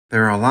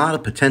There are a lot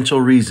of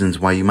potential reasons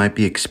why you might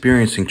be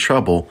experiencing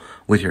trouble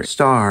with your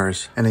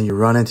STARZ and then you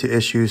run into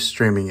issues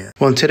streaming it.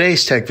 Well, in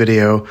today's tech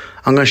video,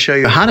 I'm going to show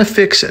you how to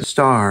fix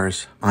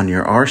STARZ on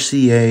your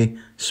RCA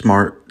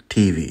Smart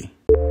TV.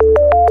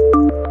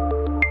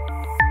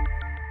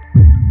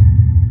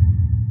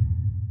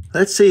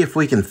 Let's see if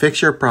we can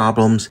fix your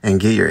problems and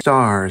get your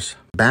STARZ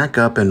back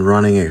up and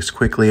running as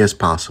quickly as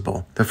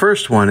possible. The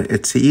first one,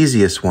 it's the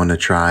easiest one to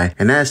try,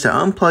 and that's to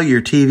unplug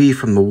your TV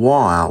from the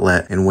wall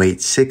outlet and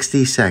wait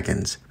 60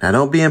 seconds. Now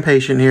don't be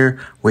impatient here,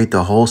 wait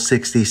the whole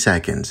 60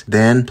 seconds,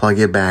 then plug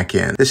it back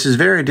in. This is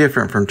very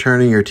different from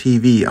turning your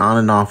TV on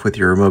and off with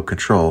your remote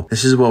control.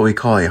 This is what we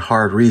call a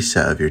hard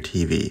reset of your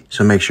TV,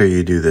 so make sure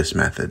you do this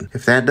method.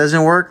 If that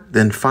doesn't work,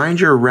 then find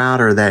your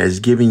router that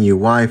is giving you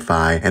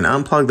Wi-Fi and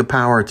unplug the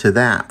power to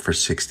that for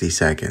 60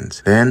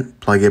 seconds. Then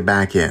plug it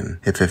back in.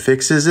 If it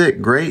fixes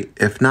it, great.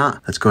 If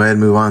not, let's go ahead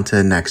and move on to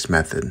the next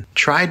method.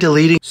 Try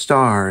deleting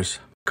STARZ.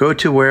 Go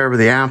to wherever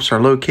the apps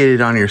are located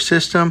on your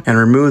system and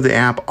remove the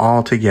app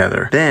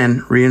altogether.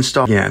 Then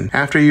reinstall again.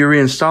 After you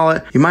reinstall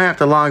it, you might have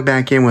to log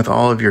back in with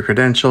all of your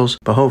credentials,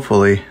 but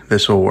hopefully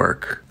this will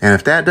work. And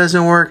if that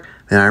doesn't work,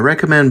 then I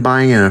recommend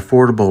buying an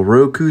affordable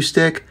Roku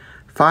stick,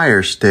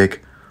 Fire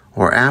Stick,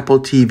 or Apple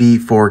TV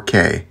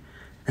 4K.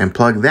 And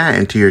plug that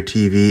into your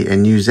TV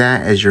and use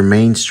that as your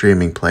main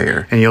streaming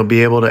player. And you'll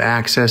be able to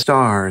access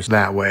STARZ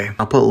that way.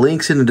 I'll put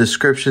links in the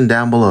description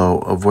down below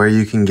of where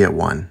you can get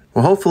one.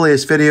 Well, hopefully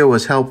this video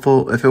was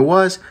helpful. If it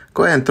was,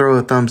 go ahead and throw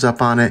a thumbs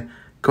up on it.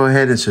 Go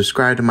ahead and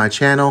subscribe to my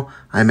channel.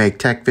 I make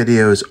tech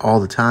videos all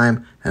the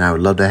time, and I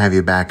would love to have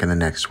you back in the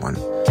next one.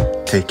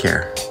 Take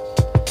care.